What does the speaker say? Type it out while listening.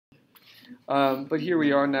But here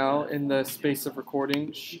we are now in the space of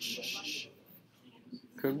recording. Shh, shh, shh, shh.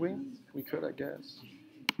 Could we? We could, I guess.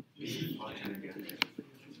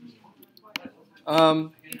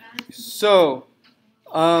 So,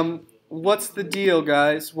 what's the deal,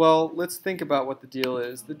 guys? Well, let's think about what the deal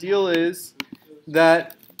is. The deal is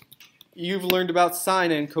that you've learned about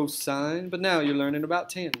sine and cosine, but now you're learning about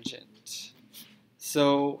tangent.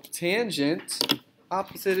 So, tangent,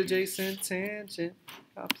 opposite, adjacent, tangent,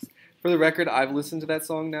 opposite. For the record, I've listened to that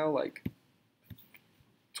song now like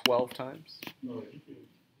 12 times.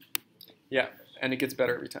 Yeah, and it gets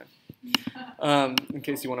better every time. In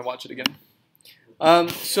case you want to watch it again.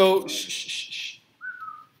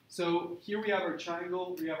 So here we have our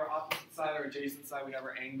triangle, we have our opposite side, our adjacent side, we have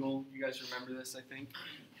our angle. You guys remember this, I think.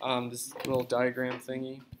 This little diagram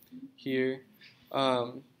thingy here.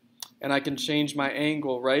 And I can change my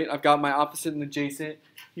angle, right? I've got my opposite and adjacent.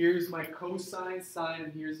 Here's my cosine, sine,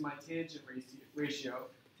 and here's my tangent ratio.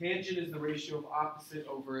 Tangent is the ratio of opposite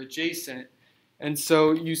over adjacent. And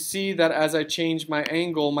so you see that as I change my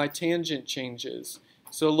angle, my tangent changes.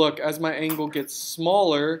 So look, as my angle gets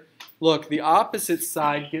smaller, look, the opposite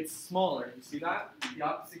side gets smaller. You see that? The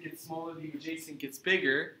opposite gets smaller, the adjacent gets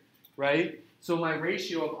bigger, right? So my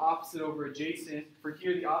ratio of opposite over adjacent, for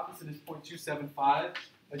here the opposite is 0.275,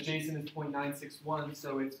 adjacent is 0.961,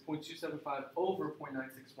 so it's 0.275 over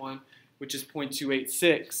 0.961, which is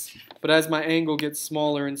 0.286. But as my angle gets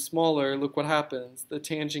smaller and smaller, look what happens. The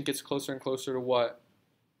tangent gets closer and closer to what?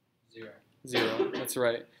 0. 0, that's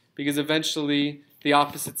right. Because eventually the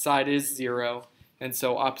opposite side is 0, and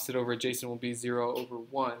so opposite over adjacent will be 0 over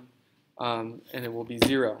 1, and it will be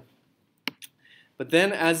 0. But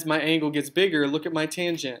then as my angle gets bigger, look at my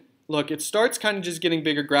tangent. Look, it starts kind of just getting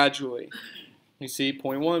bigger gradually. You see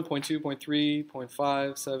 0.1, 0.2, 0.3,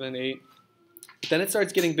 0.5, 7, 8. Then it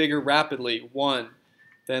starts getting bigger rapidly. 1,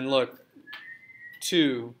 then look,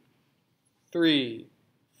 2, 3,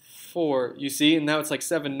 4. You see, and now it's like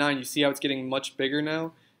 7, 9. You see how it's getting much bigger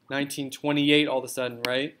now? 19, 28 all of a sudden,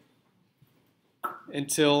 right?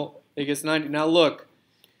 Until it gets 90. Now look,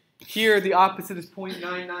 here the opposite is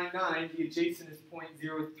 0.999, the adjacent is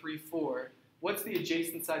 0.034. What's the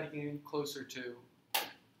adjacent side getting closer to?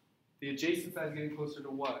 The adjacent side is getting closer to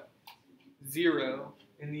what? 0,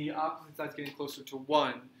 and the opposite side is getting closer to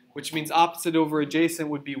 1, which means opposite over adjacent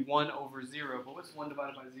would be 1 over 0. But what's 1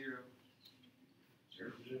 divided by 0?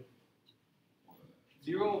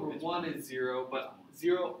 0 over 1 is 0, but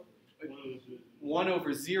 1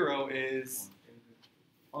 over 0 is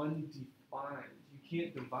undefined. You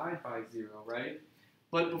can't divide by 0, right?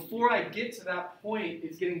 But before I get to that point,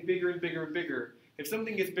 it's getting bigger and bigger and bigger. If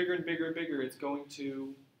something gets bigger and bigger and bigger, it's going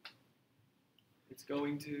to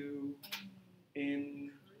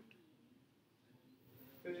infinity.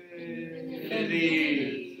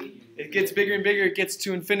 It gets bigger and bigger, it gets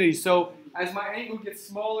to infinity. So as my angle gets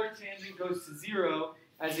smaller, tangent goes to 0.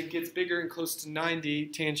 As it gets bigger and close to 90,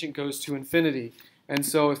 tangent goes to infinity. And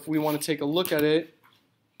so if we want to take a look at it,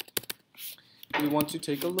 I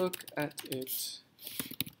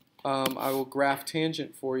will graph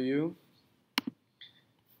tangent for you.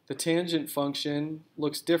 The tangent function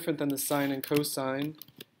looks different than the sine and cosine.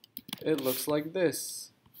 It looks like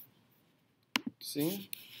this. See?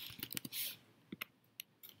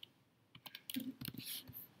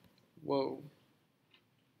 Whoa.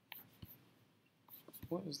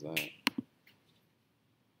 What is that?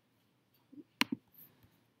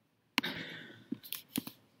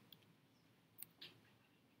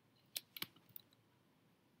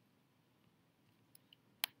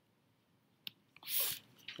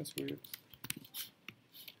 That's weird.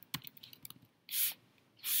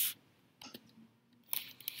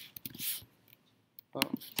 Oh,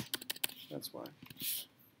 that's why.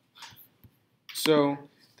 So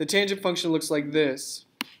the tangent function looks like this.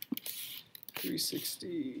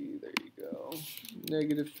 360, there you go.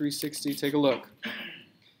 Negative 360, take a look.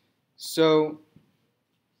 So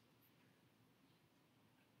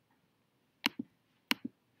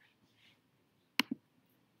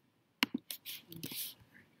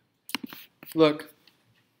look,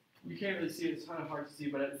 you can't really see it, it's kind of hard to see,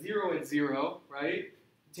 but at 0 it's 0, right?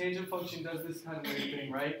 The tangent function does this kind of weird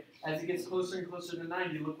thing, right? As it gets closer and closer to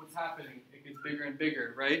 90, look what's happening. It gets bigger and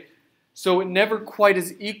bigger, right? So it never quite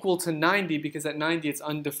is equal to 90 because at 90 it's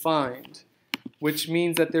undefined, which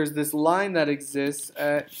means that there's this line that exists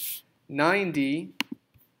at 90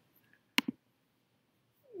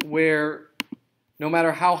 where no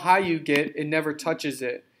matter how high you get, it never touches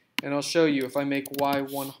it. And I'll show you if I make y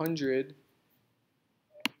 100.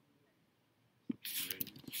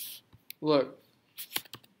 Look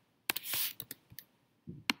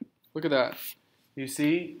at that. You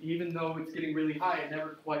see, even though it's getting really high, it never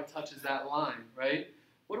quite touches that line, right?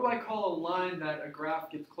 What do I call a line that a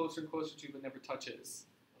graph gets closer and closer to but never touches?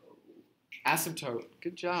 Asymptote.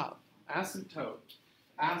 Good job. Asymptote.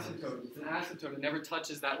 Asymptote. It's an asymptote. It never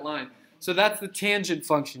touches that line. So that's the tangent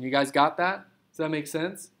function. You guys got that? Does that make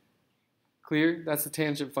sense? Clear? That's the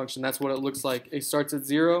tangent function. That's what it looks like. It starts at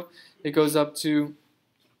 0. It goes up to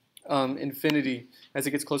infinity as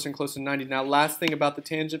it gets closer and closer to 90. Now, last thing about the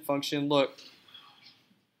tangent function, look.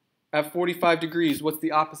 At 45 degrees, what's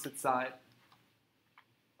the opposite side?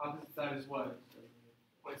 Opposite side is what?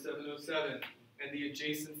 0.707. And the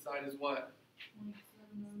adjacent side is what?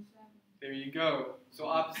 0.707. There you go. So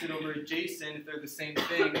opposite over adjacent, if they're the same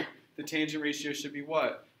thing, the tangent ratio should be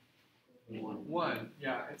what? 1.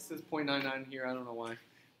 Yeah, it says 0.99 here. I don't know why.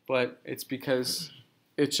 But it's because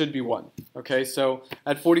it should be 1. Okay, so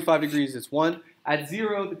at 45 degrees, it's 1. At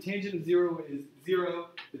 0, the tangent of 0 is 0.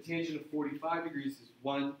 The tangent of 45 degrees is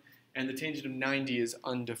 1. And the tangent of 90 is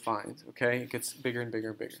undefined. Okay, it gets bigger and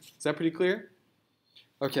bigger and bigger. Is that pretty clear?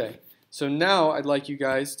 Okay, so now I'd like you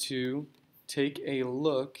guys to take a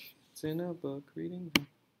look. It's in a book reading.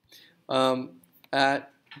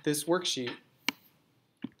 At this worksheet.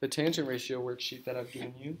 The tangent ratio worksheet that I've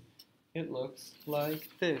given you, it looks like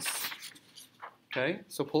this. Okay,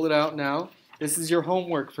 so pull it out now. This is your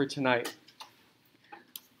homework for tonight.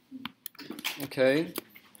 Okay.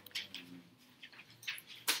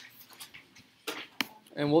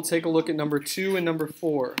 And we'll take a look at number 2 and number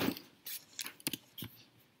 4.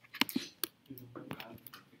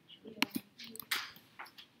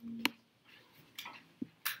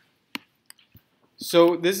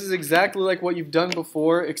 So this is exactly like what you've done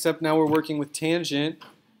before, except now we're working with tangent.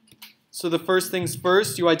 So the first things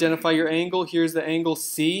first, you identify your angle. Here's the angle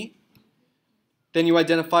C. Then you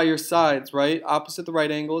identify your sides, right? Opposite the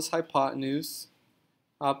right angle is hypotenuse.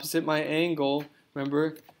 Opposite my angle,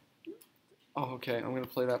 remember? Oh, okay, I'm going to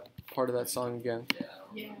play that part of that song again.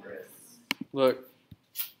 Yes. Look.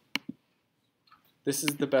 This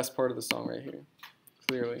is the best part of the song right here,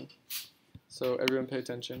 clearly. So everyone pay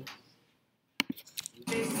attention.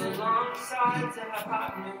 The long sides of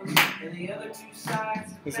hypotenuse and the other 2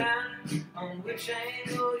 sides depend on which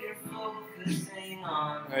angle you're focusing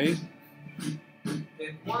on. Right?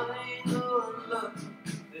 Pick one angle and look.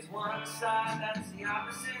 There's one side that's the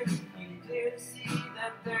opposite. You can clearly see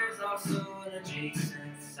that there's also an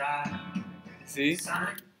adjacent side. See?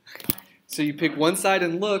 So you pick one side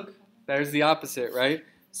and look. There's the opposite, right?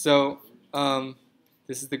 So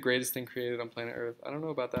this is the greatest thing created on planet Earth. I don't know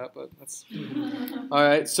about that, but that's... All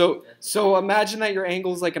right, so imagine that your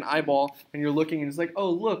angle is like an eyeball, and you're looking, and it's like, oh,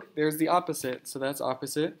 look, there's the opposite. So that's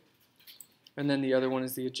opposite. And then the other one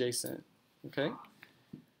is the adjacent. Okay?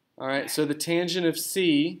 All right, so the tangent of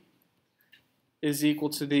C is equal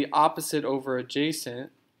to the opposite over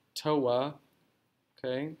adjacent, TOA,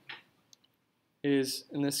 okay, is,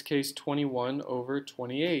 in this case, 21 over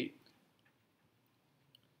 28.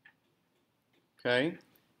 Okay,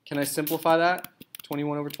 can I simplify that?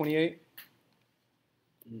 21 over 28?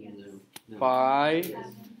 No. By,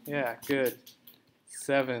 yeah, good,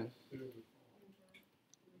 7.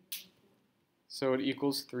 So it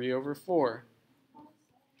equals 3 over 4.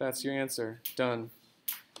 That's your answer. Done.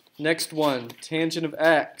 Next one, tangent of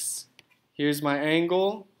x. Here's my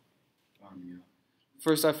angle.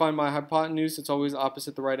 First I find my hypotenuse. It's always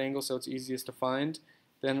opposite the right angle, so it's easiest to find.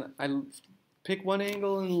 Then I pick one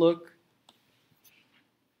angle and look.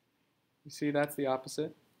 You see, that's the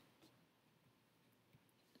opposite.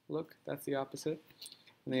 Look, that's the opposite.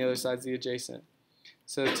 And the other side's the adjacent.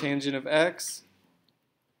 So tangent of x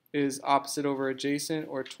is opposite over adjacent,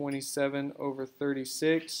 or 27 over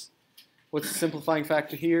 36. What's the simplifying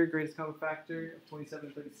factor here? Greatest common factor of 27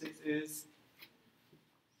 and 36 is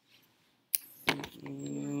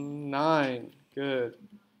 9. Good.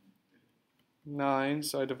 9.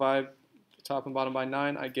 So I divide the top and bottom by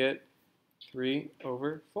 9. I get 3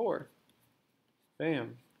 over 4.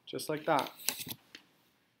 Bam. Just like that.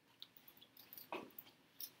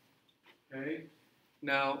 Okay.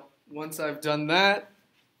 Now, once I've done that,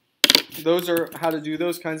 those are how to do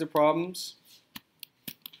those kinds of problems.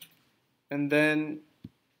 And then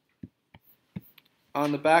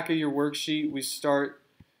on the back of your worksheet, we start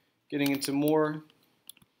getting into more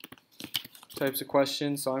types of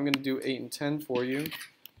questions. So I'm going to do 8 and 10 for you.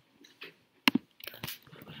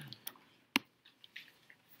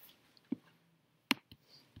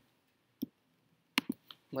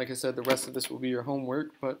 Like I said, the rest of this will be your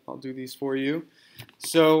homework, but I'll do these for you.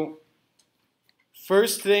 So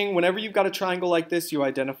first thing, whenever you've got a triangle like this, you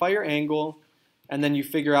identify your angle, and then you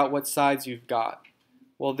figure out what sides you've got.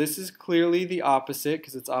 Well, this is clearly the opposite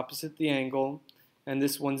because it's opposite the angle. and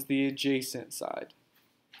this one's the adjacent side.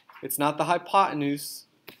 It's not the hypotenuse,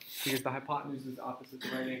 because the hypotenuse is opposite the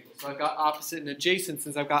right angle. So I've got opposite and adjacent.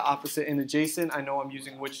 Since I've got opposite and adjacent, I know I'm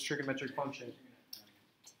using which trigonometric function?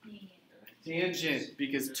 Tangent,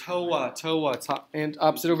 because TOA, and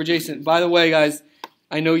opposite over adjacent. By the way, guys,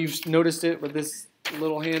 I know you've noticed it, but this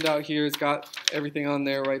little handout here has got everything on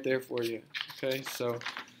there right there for you. Okay, so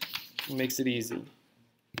it makes it easy.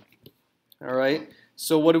 All right,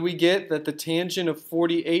 so what do we get? That the tangent of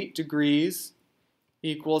 48 degrees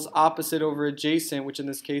equals opposite over adjacent, which in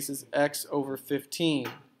this case is x over 15.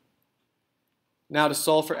 Now to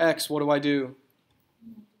solve for x, what do I do?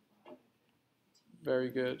 Very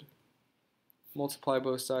good. Multiply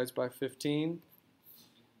both sides by 15,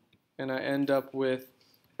 and I end up with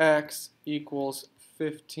x equals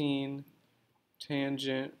 15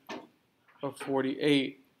 tangent of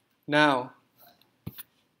 48. Now,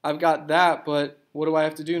 I've got that, but what do I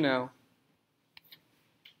have to do now?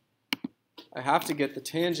 I have to get the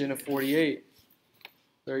tangent of 48.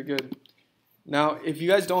 Very good. Now, if you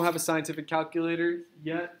guys don't have a scientific calculator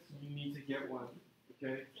yet, you need to get one.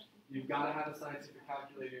 Okay? You've got to have a scientific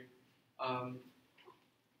calculator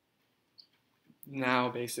now,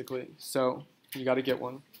 basically. So you got to get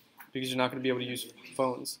one because you're not going to be able to use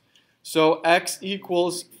phones. So x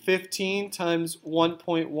equals 15 times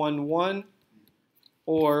 1.11,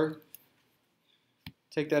 or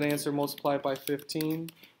take that answer, multiply it by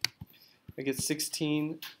 15. I get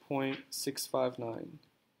 16.659.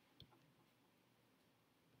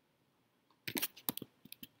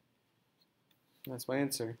 That's my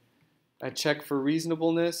answer. I check for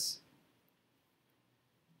reasonableness.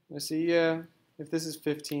 I see, yeah, if this is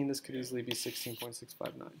 15, this could easily be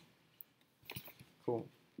 16.659. Cool.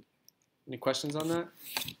 Any questions on that?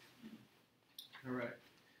 All right.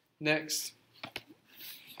 Next.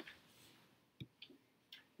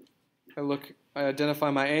 I identify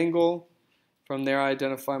my angle. From there, I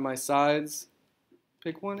identify my sides.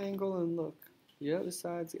 Pick one angle and look. The other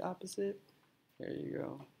side's the opposite. There you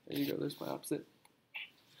go. There you go. There's my opposite.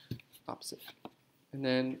 Opposite. And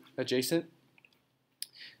then adjacent.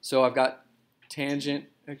 So I've got tangent.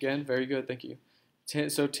 Again, very good. Thank you.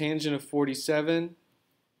 So tangent of 47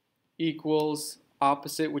 equals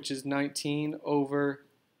opposite, which is 19, over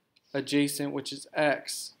adjacent, which is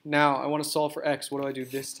x. Now, I want to solve for x. What do I do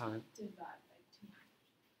this time?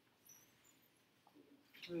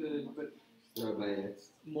 Divide by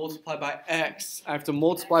x. Multiply by x. I have to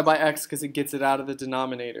multiply by x because it gets it out of the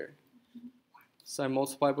denominator. So I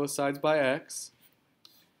multiply both sides by x,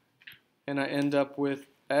 and I end up with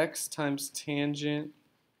x times tangent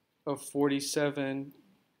of 47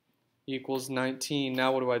 equals 19.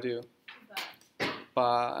 Now what do I do?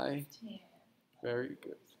 By. Very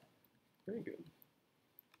good. Very good.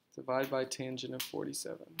 Divide by tangent of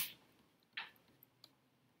 47.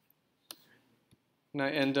 And I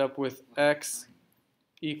end up with x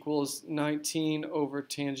equals 19 over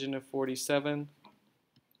tangent of 47.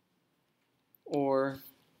 Or,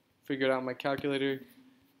 figured out my calculator,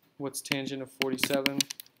 what's tangent of 47?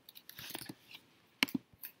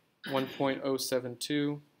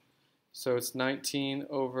 1.072. So it's 19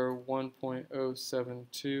 over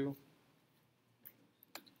 1.072,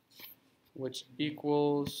 which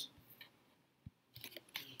equals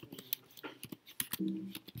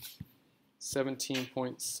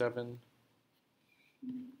 17.7.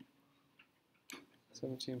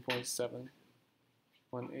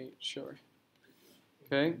 17.718, sure.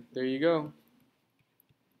 Okay, there you go.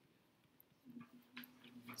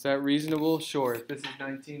 Is that reasonable? Sure. If this is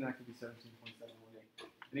 19, that could be 17.718.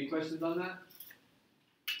 Any questions on that?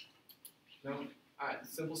 No? Alright,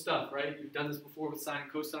 simple stuff, right? You've done this before with sine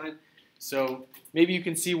and cosine. So maybe you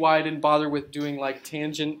can see why I didn't bother with doing like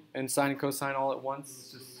tangent and sine and cosine all at once.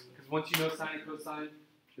 It's just because once you know sine and cosine,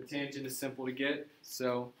 the tangent is simple to get.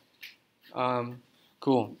 So,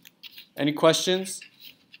 cool. Any questions?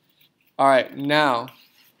 Alright, now,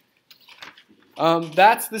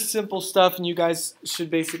 that's the simple stuff, and you guys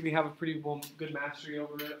should basically have a pretty good mastery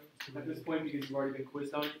over it at this point because you've already been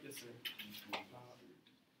quizzed on it. Yes, sir.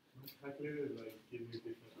 Calculator like give you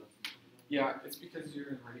different answers. Yeah, it's because you're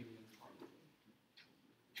in radians.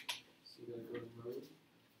 So you gotta go to mode.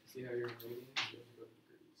 See how you're in radians? You have to go to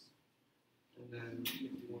degrees. And then if you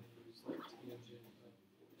want to use like tangent of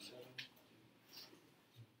 47.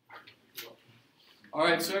 All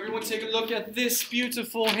right, so everyone take a look at this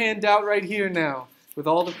beautiful handout right here now with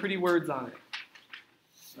all the pretty words on it.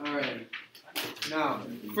 All right. Now,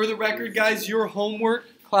 for the record, guys, your homework,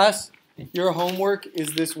 class, your homework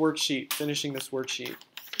is this worksheet, finishing this worksheet.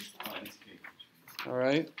 All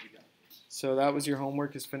right. So that was your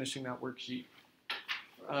homework, is finishing that worksheet.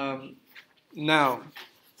 Now,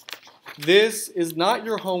 this is not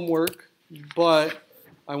your homework, but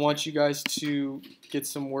I want you guys to get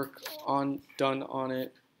some work done on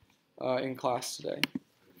it in class today.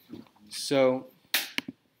 So,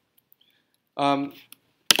 a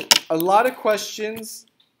lot of questions,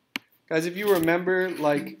 guys. If you remember,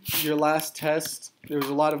 like your last test, there was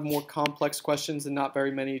a lot of more complex questions and not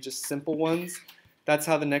very many just simple ones. That's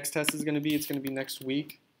how the next test is going to be. It's going to be next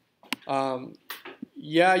week.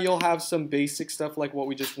 Yeah, you'll have some basic stuff like what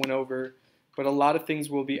we just went over, but a lot of things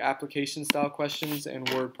will be application style questions and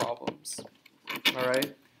word problems. All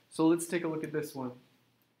right, so let's take a look at this one.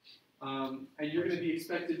 And you're going to be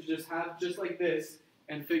expected to just have just like this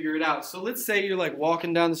and figure it out. So let's say you're like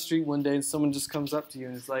walking down the street one day and someone just comes up to you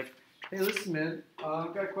and is like, hey, listen, man,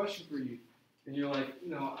 I've got a question for you. And you're like, I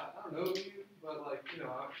don't know you, but like,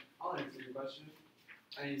 I'll answer your question.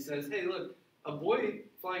 And he says, hey, look, a boy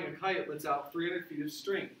flying a kite lets out 300 feet of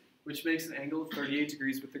string, which makes an angle of 38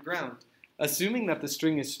 degrees with the ground. Assuming that the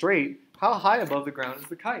string is straight, how high above the ground is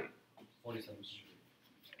the kite? 47 straight.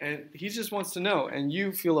 And he just wants to know, and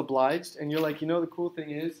you feel obliged, and you're like, the cool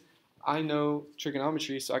thing is, I know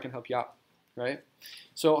trigonometry, so I can help you out, right?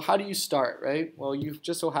 So how do you start, right? Well, you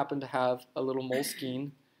just so happen to have a little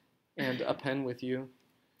Moleskine and a pen with you.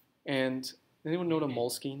 And anyone know what a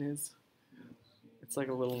Moleskine is? It's like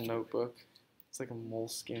a little notebook. It's like a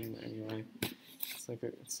Moleskine anyway.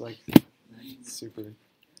 It's like super.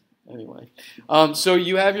 Anyway, so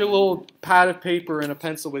you have your little pad of paper and a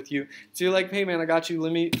pencil with you. So you're like, hey man, I got you.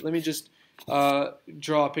 Let me just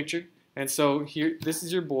draw a picture. And so here, this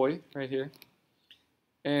is your boy right here,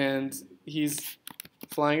 and he's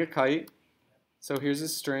flying a kite. So here's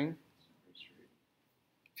his string.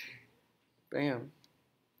 Bam.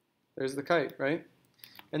 There's the kite, right?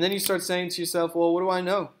 And then you start saying to yourself, well, what do I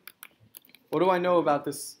know? What do I know about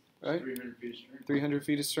this, right? 300 feet of string. 300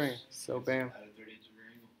 feet of string. So bam. At a 38-degree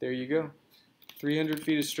angle. There you go. 300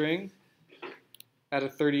 feet of string at a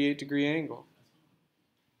 38-degree angle.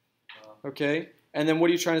 Okay? And then what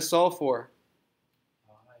are you trying to solve for?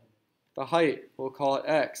 The height. We'll call it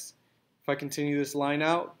x. If I continue this line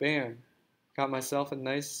out, bam. Got myself a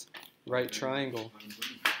nice right triangle.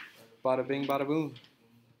 Bada bing, bada boom.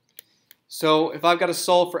 So if I've got to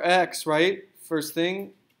solve for x, right? First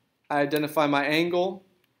thing, I identify my angle.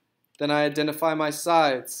 Then I identify my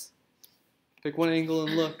sides. Pick one angle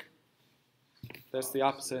and look. That's the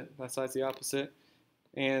opposite. That side's the opposite.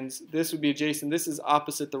 And this would be adjacent. This is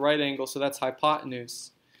opposite the right angle, so that's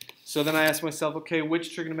hypotenuse. So then I ask myself, okay,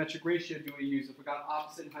 which trigonometric ratio do I use? If we got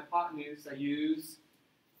opposite and hypotenuse, I use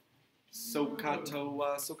sine.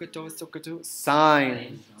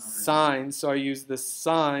 Sine. So I use the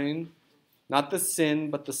sine, not the sin,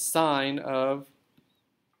 but the sine of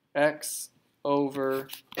x over,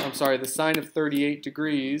 the sine of 38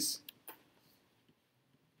 degrees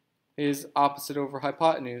is opposite over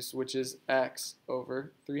hypotenuse, which is x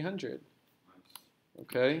over 300.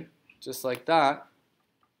 Okay, just like that.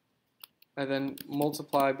 And then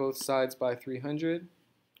multiply both sides by 300.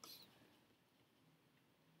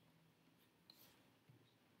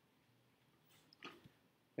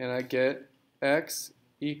 And I get x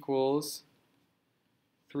equals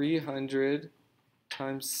 300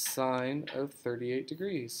 times sine of 38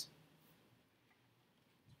 degrees.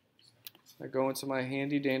 I go into my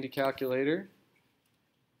handy dandy calculator.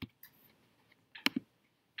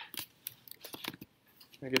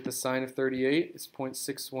 I get the sine of 38 is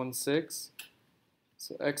 0.616.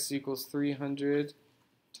 So x equals 300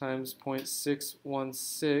 times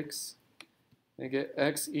 0.616. I get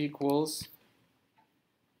x equals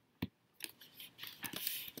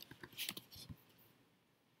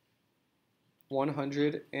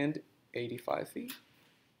 185 feet.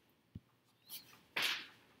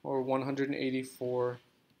 Or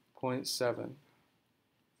 184.7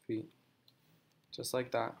 feet. Just like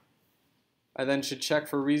that. I then should check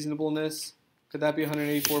for reasonableness. Could that be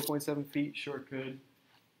 184.7 feet? Sure could.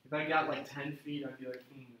 If I got like 10 feet, I'd be like,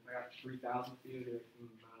 If I got 3,000 feet, I'd be like,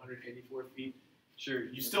 184 feet. Sure,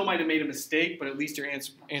 you still might have made a mistake, but at least your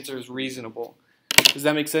answer is reasonable. Does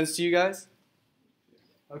that make sense to you guys?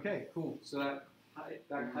 Okay, cool. So that height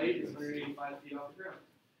is 185 feet off the ground.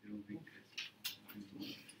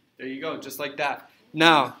 There you go, just like that.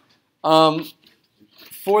 Now,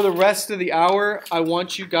 for the rest of the hour, I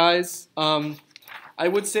want you guys, I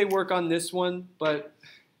would say work on this one, but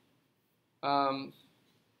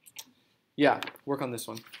yeah, work on this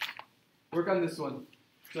one. Work on this one.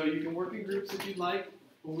 So you can work in groups if you'd like.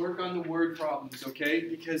 We'll work on the word problems, okay?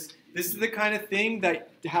 Because this is the kind of thing that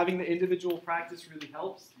having the individual practice really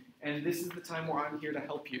helps, and this is the time where I'm here to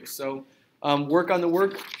help you. So Work on the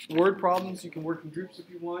word problems. You can work in groups if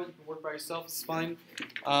you want. You can work by yourself. It's fine.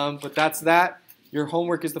 But that's that. Your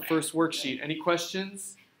homework is the first worksheet. Any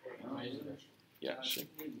questions? Yeah, sure.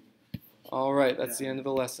 All right, that's the end of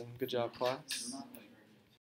the lesson. Good job, class.